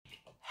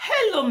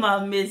Hello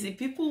my amazing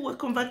people,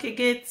 welcome back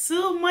again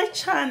to my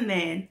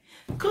channel.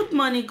 Good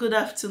morning, good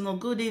afternoon,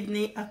 good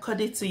evening,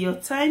 according to your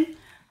time,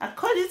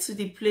 according to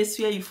the place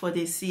where you for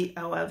they see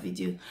our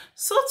video.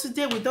 So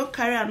today we don't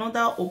carry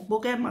another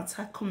ogboge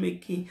matter come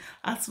again.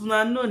 As we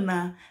know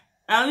now,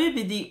 I will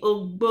be the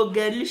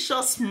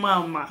ogbogelicious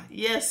mama.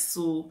 Yes,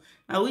 so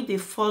now we the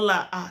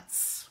follow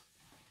arts.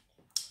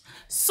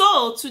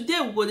 So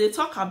today we're going to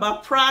talk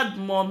about proud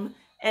mom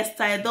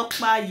Esther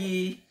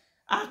Edokpayi,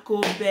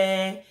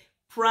 Akobe,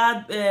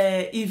 proud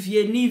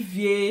Ivie Ni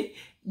Ivie,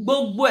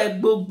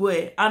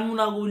 gbogbo, and we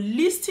will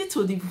listen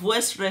to the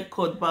voice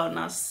record by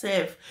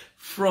ourselves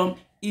from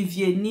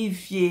Ivie Ni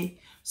Ivie.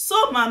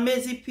 So my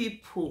amazing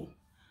people,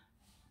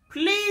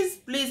 please,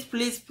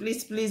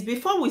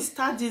 before we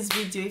start this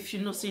video, if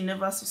you know so you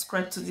never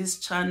subscribe to this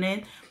channel,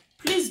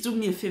 please do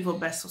me a favor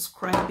by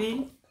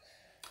subscribing.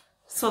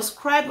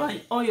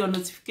 Subscribe on your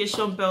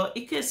notification bell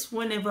in case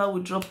whenever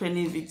we drop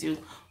any video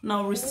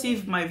now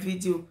receive my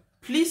video.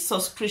 Please,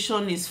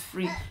 subscription is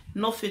free,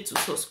 not free to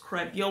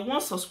subscribe. Your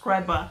one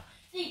subscriber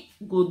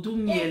go do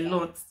me a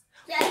lot.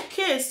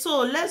 Okay,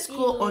 so let's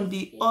go on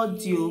the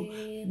audio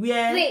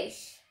where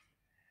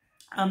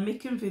I'm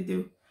making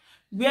video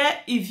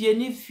where Ivie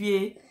Ni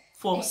Ivie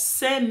for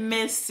send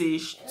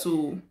message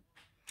to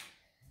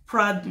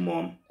proud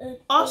mom.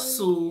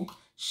 Also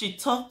she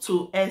talked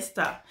to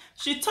Esther.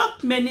 She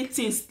talked many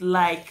things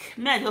like,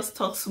 may I just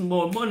talk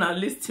small, more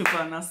than listen for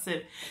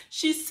herself.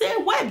 She said,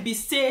 why be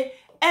say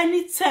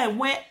anytime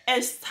when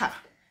Esther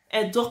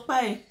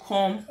Edokpayi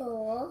come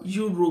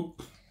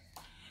Europe,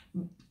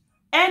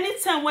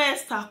 anytime when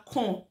Esther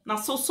come, na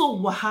so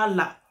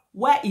wahala,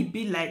 why it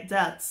be like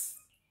that?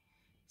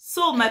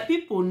 So my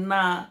people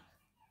now,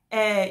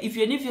 if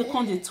you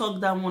come they talk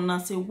that one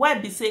and say, why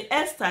be say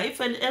Esther, if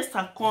any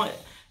Esther come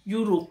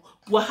Europe,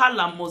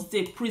 wahala must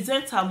they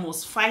presenter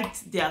must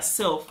fight their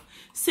self.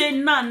 Say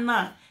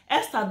nah,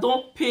 Esther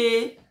don't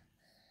pay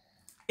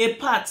a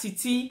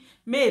Atiti,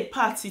 may a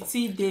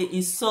Atiti they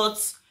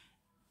insult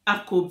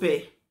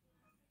Akobe.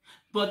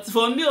 But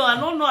for me, I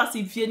don't know as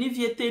if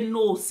Ivie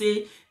know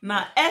say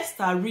now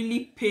Esther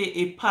really pay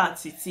a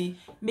Atiti,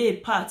 may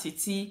a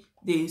Atiti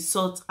they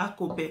insult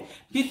Akobe,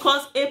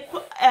 because a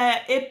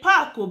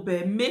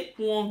Akobe make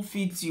one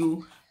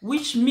video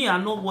which me I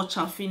not watch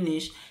and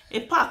finish. A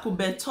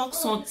Akobe talk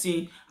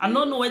something. I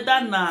don't know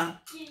whether na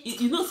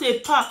you know say a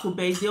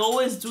Akobe they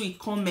always do a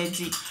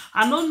comedy.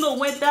 I don't know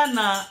whether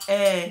na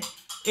a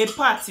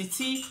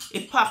Atiti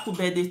a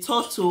Akobe they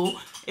talk to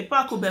a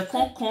Akobe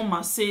come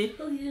and say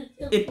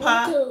a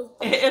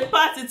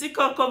Atiti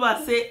come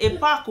and say a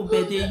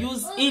Akobe they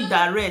use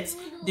indirect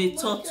they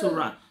talk to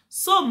her.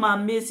 So my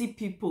amazing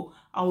people,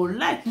 I would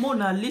like more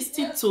than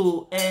listen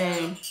to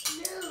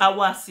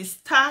our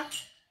sister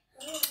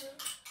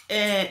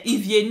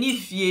Ivie Ni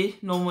Ivie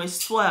no more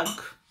swag.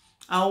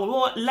 I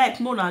would like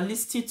more than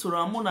listen to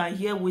her, more than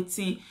hear what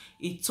he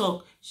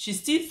talk. She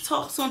still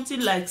talk something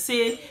like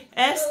say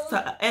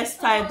Esther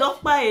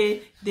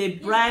Edokpayi they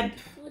bribe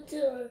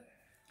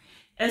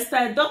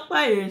Esther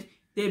Edokpayi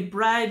they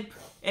bribe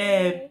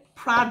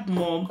proud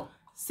mom,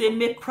 say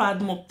make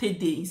proud mom take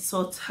they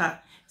insult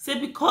her. Say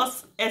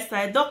because Esther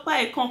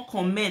Edokpayi can't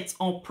comment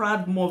on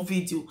proud mom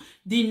video,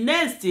 the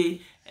next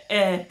day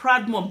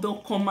proud mom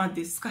don't come and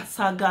the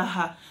saga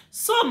her.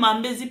 So my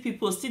amazing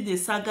people, still the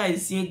saga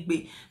is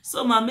yegbe.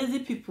 So my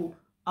amazing people,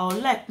 I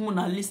would like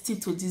Mona listen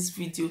to this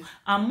video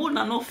and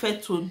Mona not fair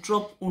to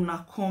drop on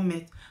a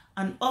comment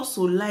and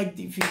also like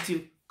the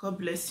video. God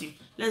bless you.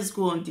 Let's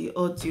go on the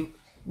audio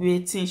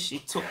waiting she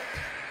talk.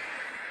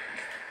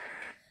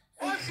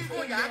 Nobody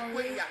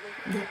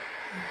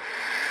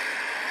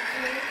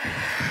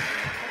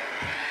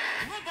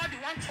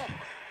want talk.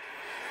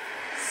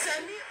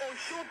 Semi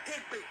Ojo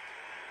Tegbe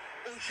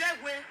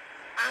Ojewe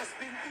has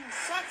been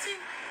insulting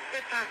a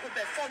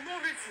Akobe for no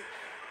reason.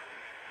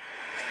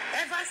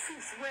 Ever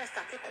since we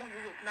started on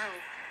Europe now.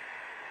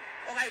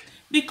 Alright.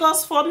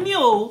 Because for me,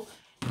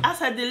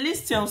 as I the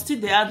list, I still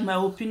they add my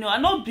opinion.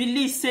 I don't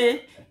believe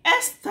say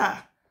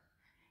Esther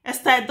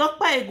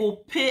Edokpayi go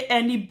pay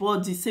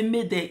anybody say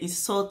may they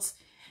insult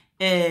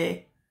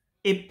a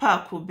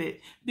Akobe,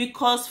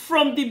 because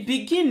from the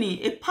beginning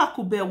a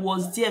Akobe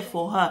was there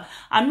for her.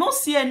 I don't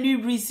see any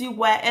reason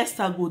why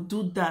Esther go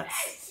do that.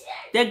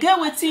 They get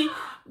waiting.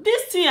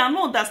 This thing I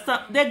don't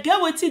understand. They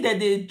get waiting that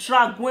they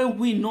drag when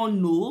we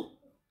don't know.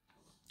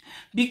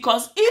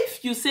 Because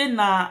if you say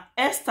now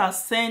Esther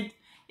send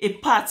a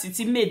party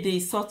to make they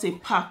insult a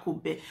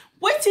Akobe,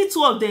 waiting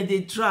two of them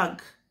they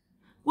drag.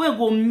 We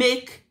go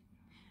make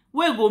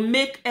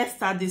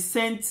Esther they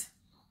send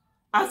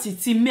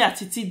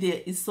Atiti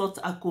they insult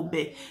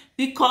Akobe.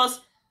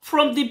 Because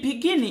from the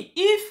beginning,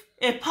 if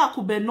a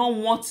Akobe no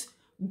want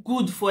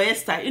good for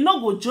Esther, you know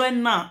go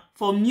join now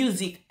for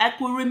music. I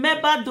could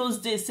remember those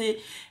days say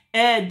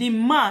the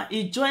man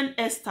he joined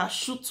Esther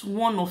shoot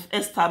one of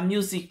Esther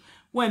music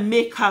when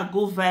make her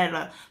go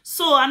viral.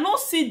 So I don't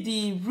see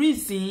the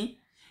reason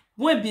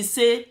when be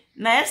say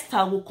na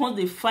Esther will come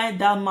they find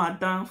that man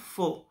down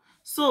for.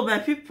 So my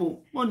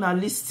people, wanna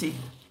listen.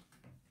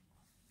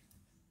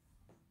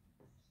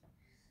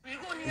 you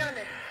go near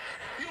them,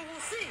 you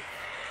will see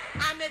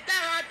I'm a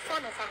diehard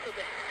fan of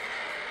Akobe.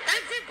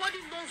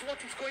 Everybody knows what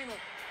is going on,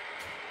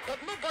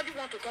 but nobody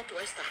wants to talk to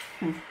Esther.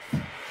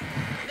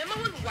 The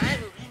moment why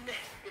we win the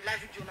live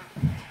video now,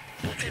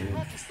 but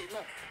enough is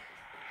enough.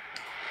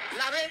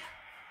 Labe,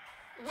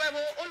 where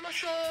will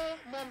Olosho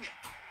mommy?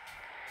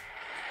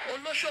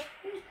 Olosho.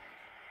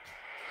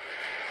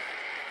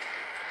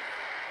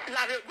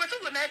 Labe, we're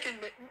talking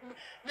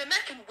the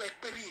American work,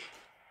 baby.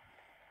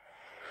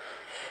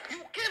 You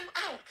came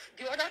out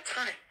the other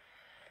time,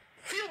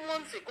 few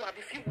months ago,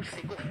 a few weeks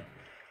ago.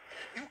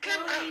 You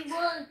came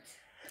out.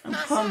 I'm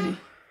coming.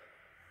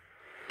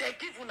 They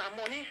give you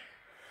money.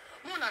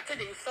 No, not tell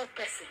the insult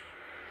person.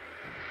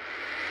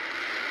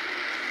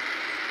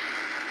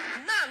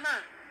 Nah.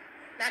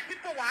 Like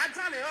people were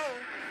adjourning. Oh,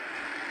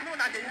 no,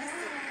 not they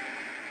listen.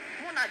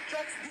 No, not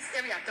jot this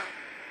area down.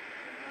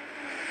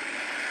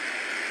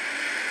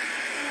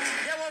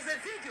 There was a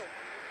video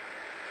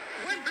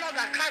when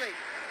blogger carried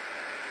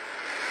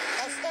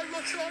of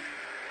Olosho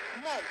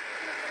mom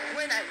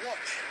when I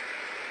watched.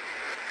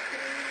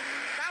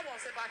 That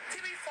was about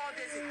 3-4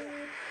 days ago.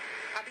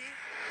 Abi,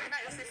 now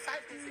you say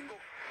 5 days ago.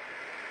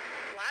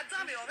 What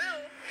time you know?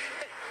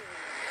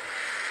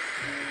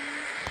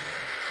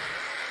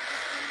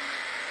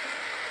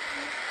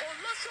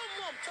 Olosho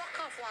mom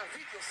talking for a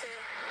video say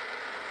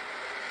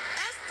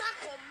Esther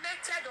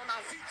commented on a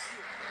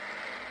video.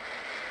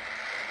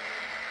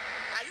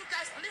 Are you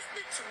guys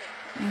listening to me?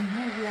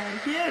 We are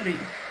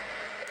hearing.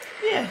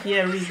 We are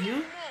hearing you.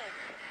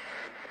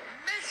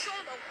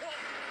 Mention of what?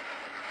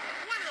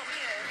 One of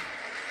here.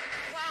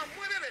 Well, I'm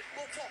wearing a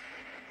bottle.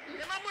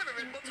 I'm wearing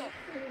a bottle.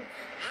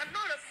 I'm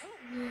not a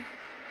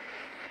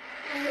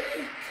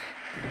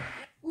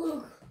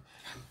fool.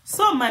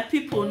 So my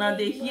people now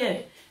they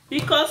hear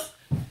because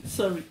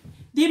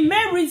the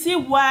main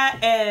reason why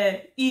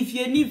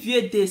Ivie Ni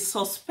Ivie they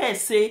suspect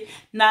say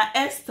na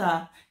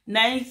Esther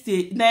na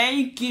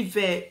give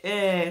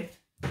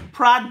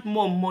proud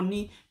mom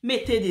money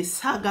make the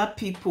saga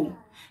people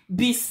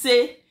be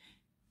say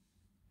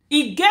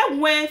e get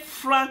when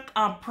Frank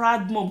and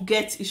proud mom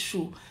get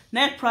issue.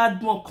 Now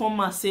proud mom come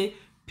and say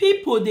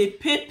people they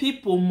pay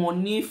people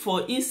money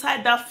for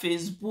inside that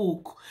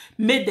Facebook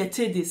make they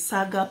take the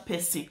saga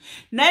person.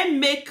 Now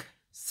make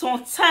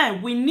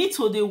sometimes we need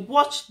to dey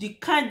watch the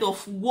kind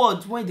of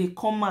words when they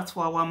come out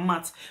for our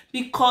mouth,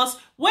 because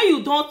when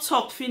you don't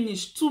talk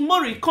finish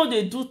tomorrow you come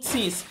dey do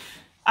things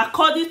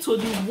according to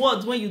the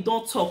words. When you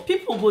don't talk,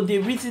 people go dey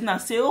reason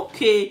and say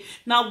okay,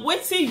 now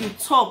wetin you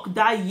talk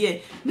that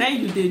year now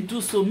you dey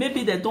do, so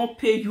maybe they don't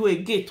pay you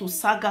again to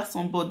saga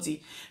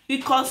somebody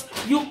because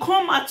you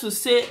come out to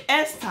say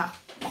Esther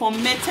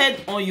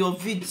commented on your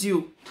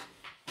video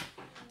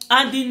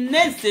and the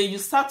next day you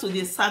start to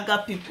the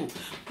saga people.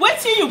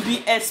 Wetin you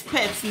be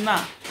expect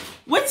now?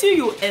 Wetin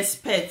you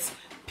expect?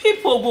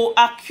 People will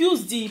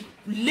accuse the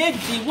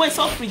lady when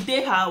something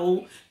dey her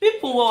own.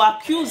 People will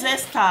accuse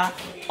Esther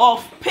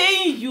of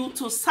paying you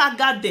to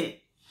saga them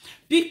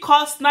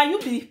because now you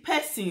be the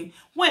person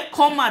when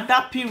come at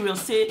that period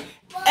say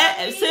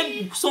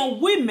some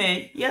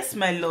women, yes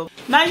my love,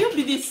 now you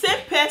be the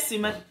same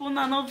person. My people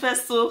na no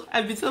vessel,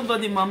 I be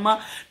somebody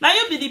mama. Now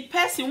you be the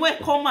person when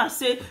come and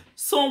say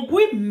some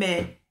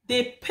women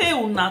they pay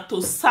una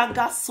to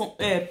saga some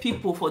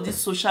people for this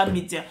social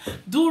media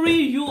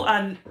during you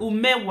and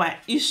Umewa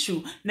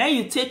issue. Now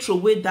you take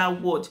away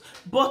that word,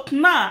 but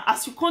now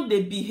as you can't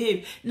they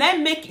behave, now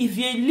make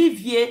Ivie Ni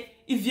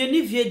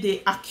Ivie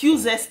they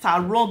accuse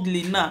Esther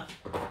wrongly now.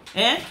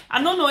 I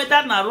don't know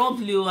whether na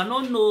wrongly or I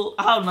don't know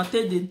how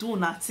nothing they do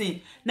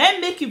nothing. Now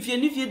make Ivie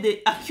Ni Ivie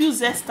they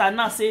accuse Esther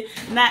now say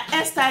na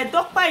Esther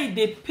Edokpayi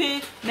they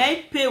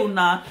pay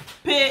una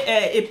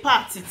pay a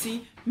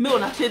party me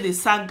una take the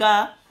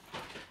saga.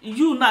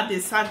 You na the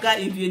saga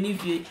Ivie Ni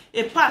Ivie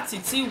a party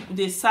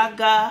the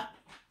saga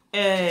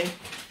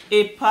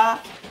epa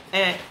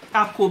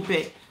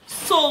Akobe.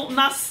 So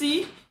na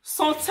see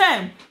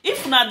sometimes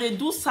if na they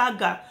do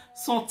saga,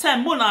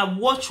 sometimes when I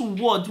watch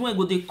word when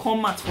go they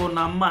come out for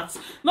na mat,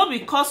 not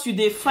because you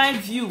they find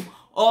view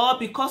or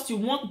because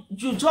you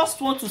just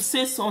want to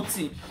say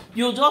something,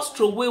 you just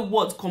throw away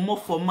word come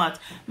off for mat.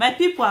 My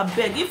people are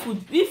beg,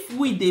 if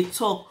we they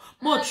talk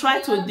more,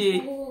 try to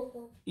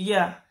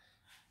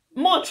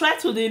more try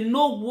to they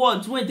know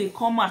words when they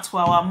come out for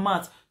our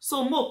mouth.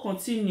 So more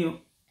continue.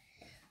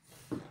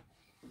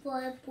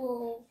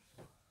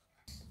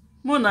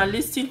 More now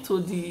listen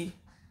to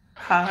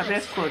her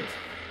record.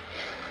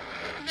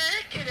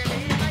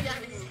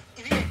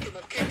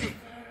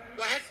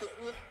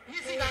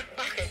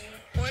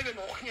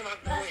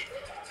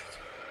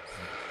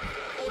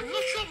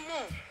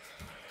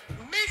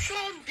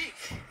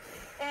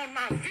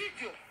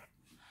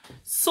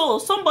 So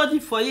somebody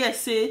for here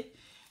say,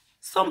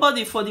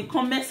 somebody for the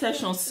comment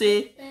section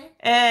say,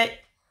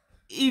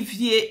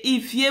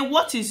 Ivie,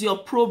 what is your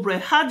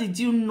problem? How did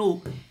you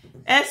know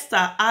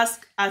Esther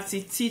asked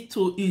Atiti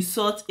to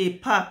insult a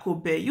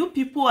Akobe? You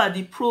people are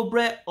the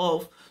problem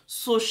of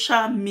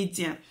social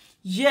media.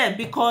 Yeah,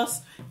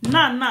 because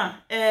what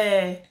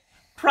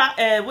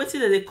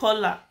did they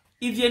call her?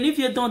 Ivie Ni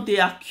Ivie don't they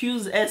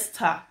accuse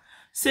Esther.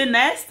 Say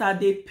na Esther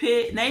they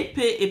pay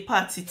a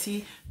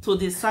Atiti to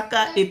the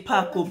saga a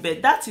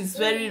ogbeide. That is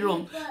very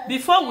wrong.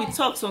 Before we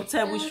talk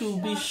sometimes we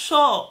should be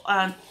sure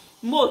and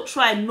more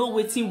try know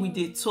wetin we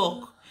dey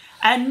talk.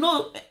 I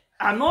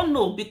don't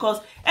know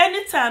because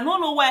anytime I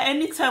don't know why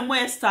anytime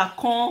when Esther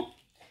come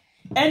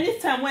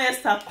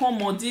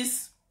on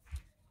this,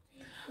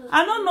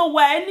 I don't know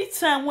why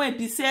anytime when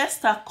they say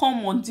Esther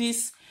come on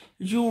this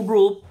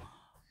Europe,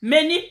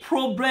 many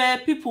problem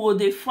people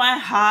they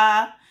find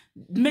her,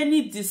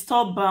 many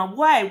disturbance.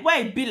 Why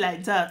it be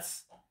like that?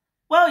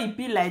 Well, it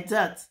be like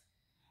that.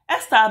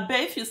 Esther, I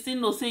bet if you still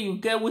know say you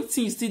get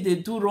wetin you still they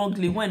do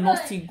wrongly when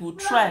nothing good,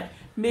 try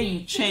may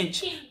you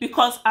change.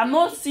 Because I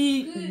don't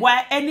see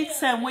why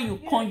anytime when you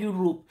come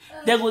Europe,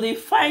 they go they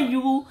find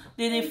you,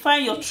 they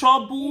find your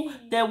trouble,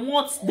 they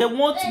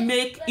won't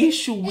make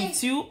issue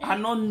with you. I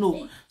don't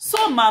know.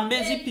 So my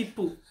amazing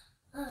people.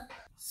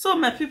 So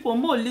my people,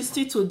 more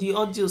listen to the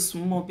audios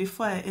more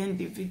before I end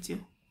the video.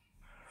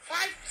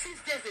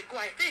 5-6 days ago,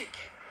 I think,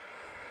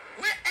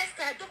 where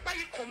Esther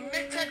Edokpayi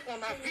commented on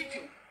a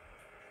video.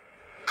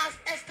 As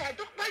Esther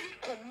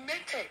Edokpayi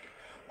commented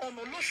on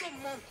Olosho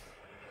Mom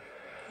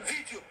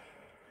video,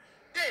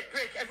 they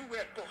break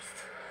everywhere dust.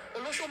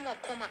 Olosho Mom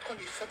come and call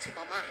the 40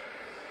 mama.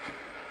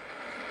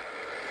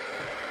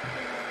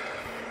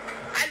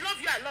 I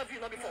love you,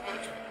 not before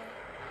much.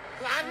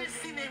 You haven't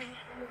seen any.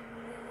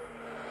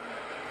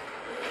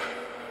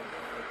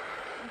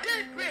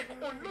 They break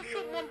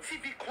Olosho Mom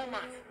TV come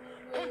out.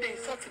 Come they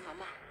insult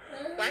mama.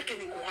 Why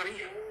can you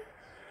worry?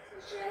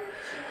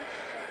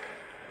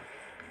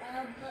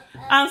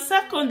 And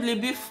secondly,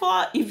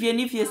 before Ivie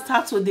Ni Ivie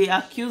start to they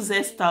accuse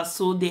Esther,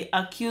 so they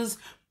accuse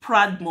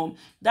Proud Mom.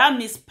 That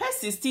means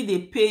person still they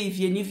pay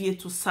Ivie Ni Ivie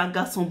to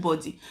saga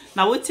somebody.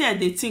 Now what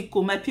they think,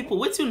 my people,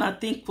 what you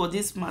not think for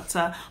this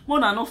matter? More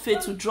than not fair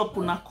to drop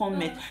on a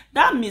comment.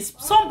 That means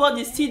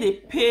somebody still they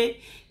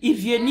pay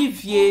Ivie Ni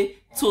Ivie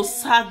to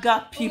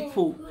saga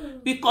people.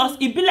 Because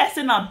it be like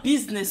saying a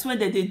business when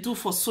they do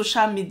for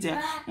social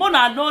media. More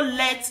than don't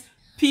let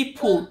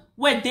people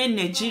when they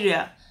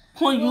Nigeria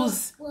can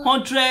use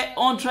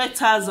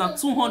 100,000,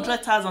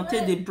 200,000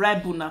 take the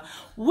bribe una,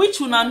 which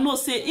una know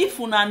say if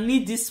una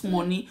need this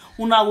money,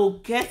 una will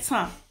get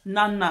am.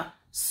 Nana.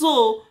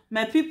 So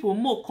my people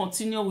more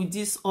continue with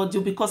this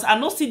audio because I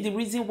don't see the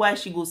reason why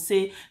she go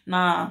say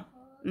na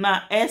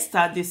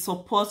Esther they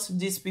support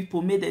these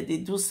people made that they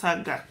do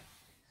saga.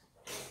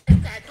 Is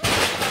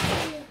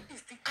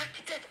the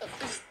architect of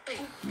this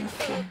thing, this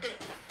whole thing.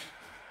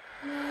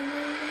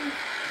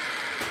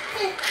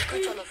 I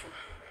greet all of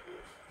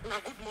you. Now,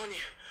 good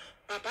morning.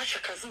 Baba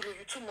Shakazulu,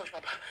 you too much,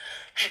 Baba.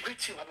 I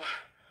greet you, Baba.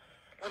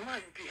 Mama,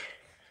 you be.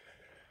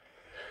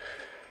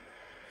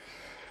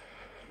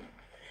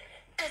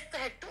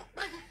 Esther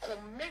Edokpayi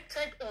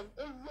commented on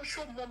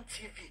Olosho Mom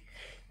TV.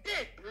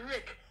 They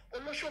break.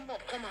 Olosho Mom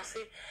come and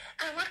say,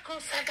 I want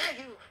to saga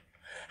you.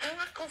 I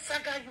want to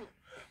saga you.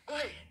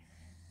 Boy.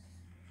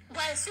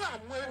 But I saw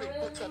I'm wearing a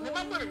bottle.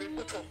 Never wearing a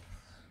bottle.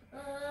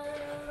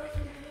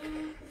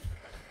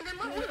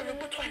 Never wearing a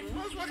bottle. He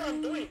knows what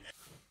I'm doing.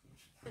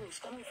 Where it's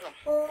coming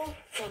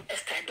from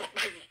Esther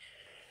Edokpayi.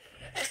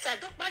 Esther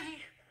Edokpayi,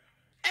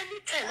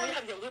 anytime you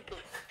have your weapon,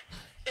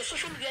 a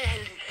social media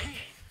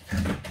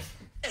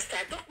Esther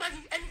Edokpayi,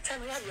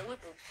 anytime you have your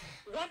weapon,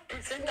 one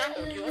presenter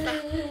or the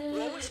other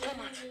will always come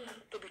out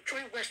to be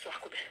throwing words to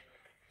Akube.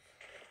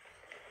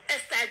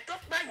 Esther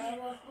Edokpayi,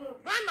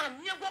 one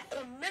I'm never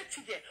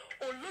connected here,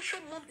 Olosho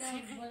Mom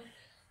TV,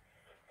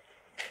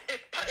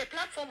 a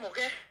platform,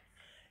 okay?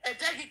 A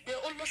day the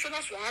Olosho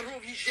Naswaro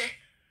Vije.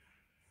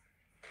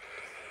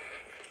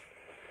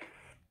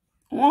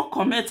 One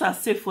commenter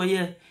say for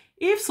you,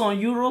 if some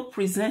Euro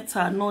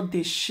presenter not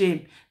the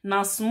shame,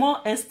 now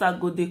small Esther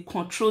go they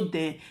control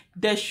them,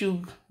 they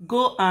should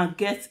go and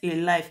get a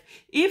life.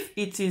 If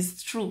it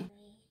is true,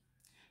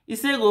 he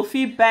say go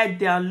feel by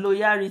their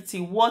loyalty.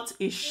 What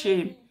a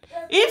shame.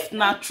 If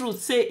not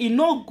truth, say it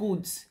no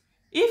good.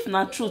 If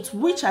not truth,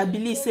 which I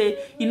believe say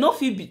it no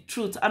feel be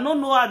truth. I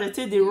don't know how they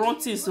say they run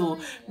things. So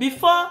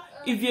before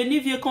Ivie Ni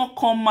Ivie can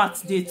come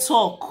out, they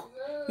talk.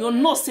 You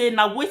know, say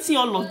now waiting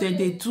all of them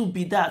they do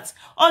be that.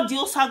 All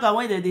the saga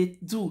when they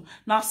do,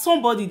 now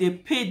somebody they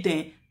pay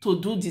them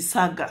to do the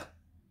saga.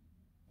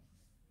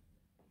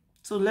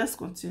 So let's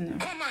continue.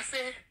 Come and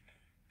say,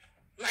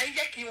 na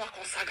yeki wa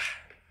kon saga.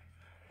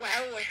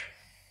 Well.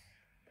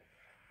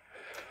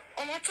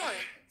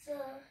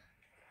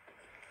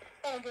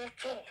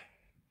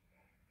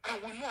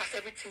 And we know as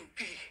everything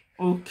be.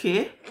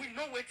 Okay. We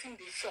know waiting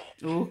the shop.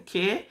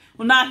 Okay.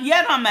 Now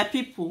here are my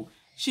people.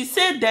 She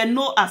said they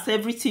know as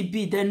everything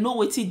be, they know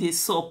what it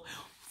is up.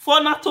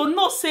 For not to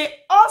know say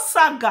all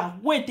saga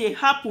when they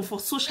happen for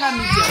social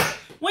media.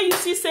 When you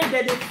see say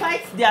that they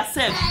fight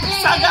themselves,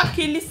 saga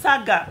killing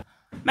saga.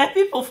 My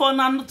people for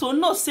not to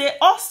know say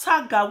all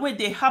saga when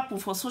they happen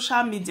for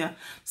social media.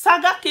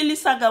 Saga killing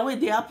saga when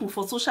they happen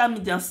for social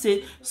media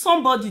say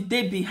somebody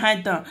they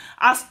behind them.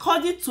 As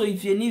according to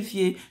Ivie Ni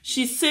Ivie,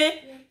 she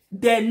say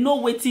they know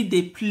what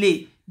they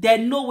play. They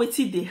know what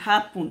they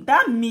happen.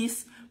 That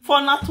means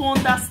for not to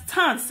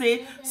understand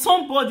say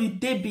somebody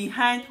dey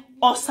behind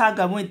all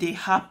saga when they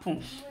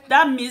happen.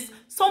 That means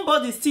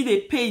somebody still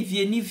dey pay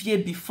Ivie Ni Ivie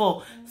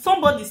before.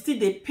 Somebody still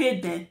dey pay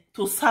them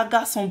to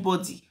saga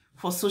somebody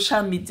for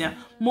social media.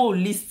 More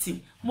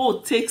listing,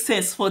 more take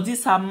sense for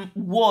this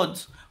word,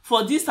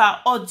 for this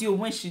audio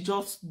when she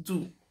just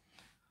do.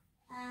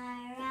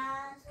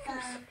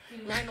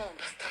 I don't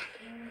understand.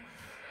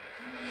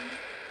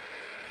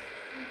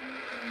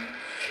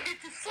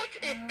 It is such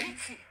a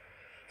pity.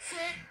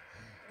 Say,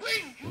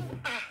 when you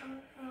are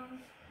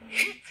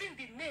hitting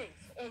the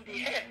nails on the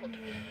head,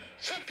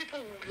 some people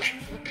will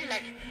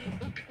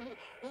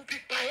be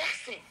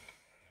biasing.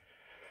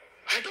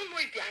 I don't know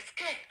if they are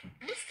scared.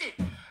 Listen,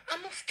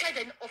 I'm not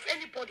scared of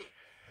anybody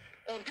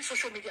on this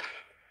social media.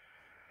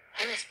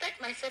 I respect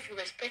myself, you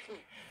respect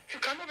me. If you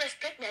cannot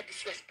respect me, I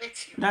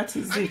disrespect you. That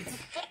is and it. If you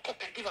fuck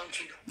up, I give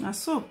unto you. That's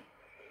so.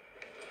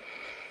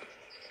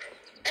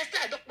 Esther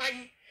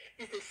Edokpayi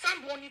is a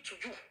sound warning to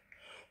you.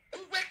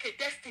 Who work a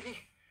destiny.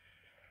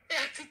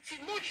 Atiti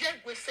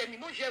njoh semi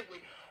njoh.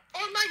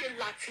 Honor your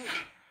Latina.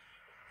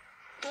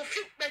 To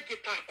fit make a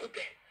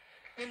pakobe.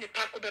 Then the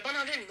pakobe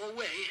banana no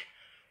way.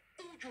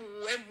 Uju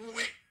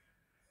emwe.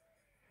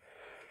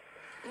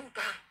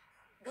 Uta.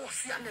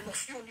 Bossi ane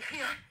nozioni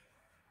here.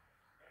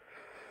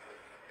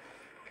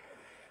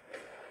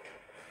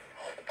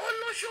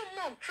 Olosho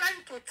mom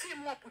trying to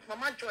team up with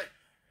Mama Joy.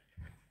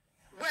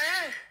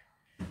 Where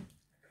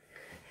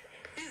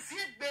is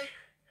it be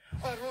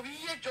or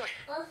Robiye Joy?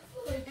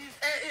 Is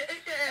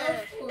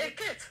a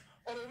kid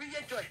or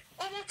Robiye Joy?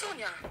 Oh,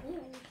 Tonya.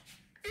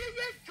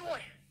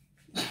 Joy.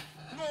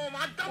 No,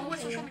 Madam was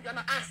social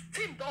media has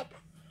teamed up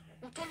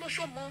with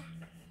Olosho mom,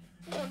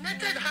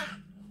 connected her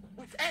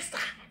with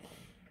Esther.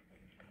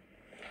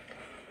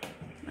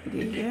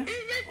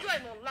 Joy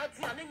no lads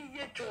and any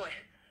joy.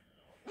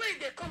 When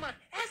they come out,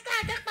 Esther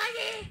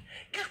Edokpayi,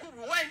 Kaku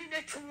wine in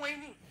a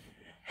twinning.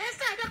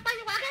 Esther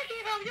Edokpayi, what I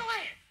give of your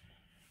way.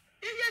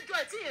 If you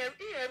joy,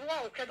 here,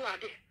 wow,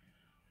 Kedwade.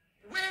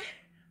 Where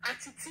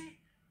Atiti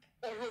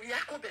or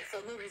Robiakobe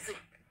for no reason.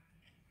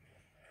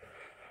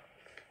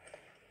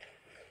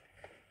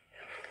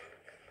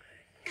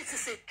 It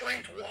is a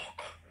joint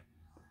walk.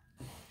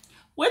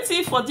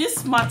 Waiting for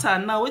this matter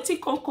now, waiting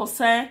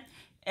concern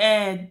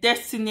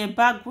destiny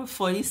back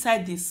for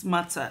inside this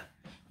matter.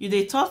 You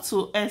dey talk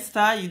to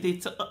Esther, you dey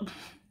talk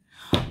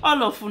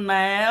all of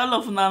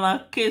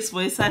una case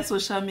for inside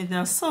social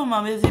media. So my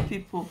amazing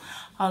people,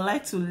 I'd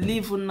like to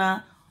leave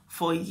una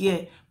for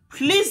here.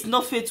 Please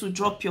no fail to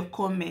drop your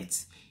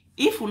comments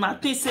if una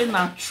think say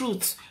na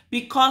truth,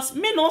 because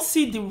me not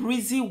see the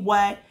reason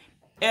why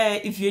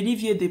Ivie Ni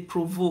Ivie they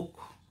provoke.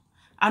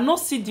 I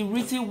not see the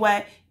reason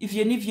why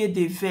Ivie Ni Ivie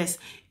they vex.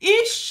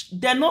 If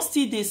they not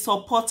still they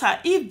support her,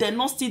 if they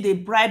not still they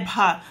bribe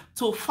her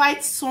to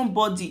fight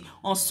somebody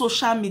on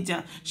social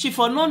media, she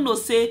for no know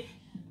say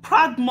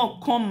Proud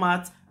Mom come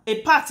out,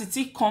 a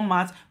Atiti come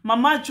out,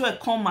 Mama Joy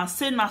come out,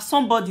 say na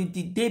somebody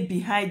the day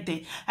behind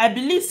them. I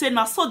believe say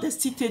na so they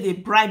still they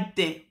bribe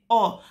them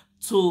or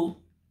to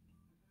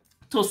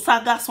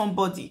saga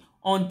somebody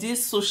on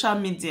this social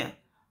media,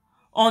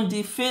 on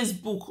the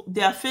Facebook,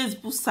 their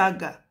Facebook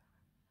saga.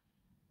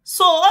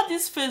 So all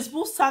this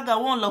Facebook saga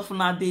one love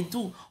una they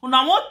do.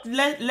 Una want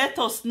let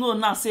us know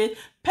now say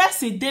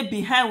person dey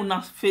behind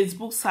una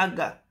Facebook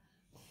saga.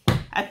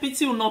 I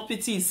pity you, not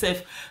pity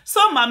yourself.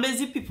 So my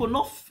amazing people,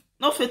 not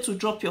fail to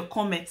drop your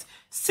comments.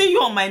 See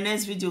you on my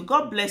next video.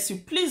 God bless you.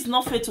 Please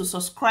not fail to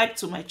subscribe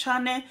to my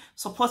channel.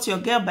 Support your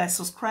girl by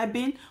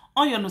subscribing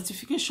on your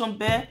notification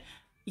bell.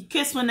 In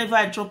case whenever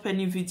I drop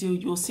any video,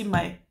 you'll see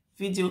my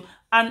video.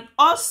 And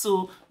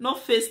also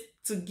not fail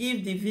to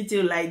give the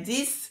video like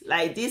this,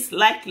 like this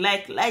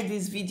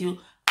video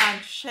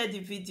and share the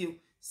video.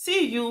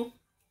 See you.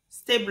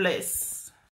 Stay blessed.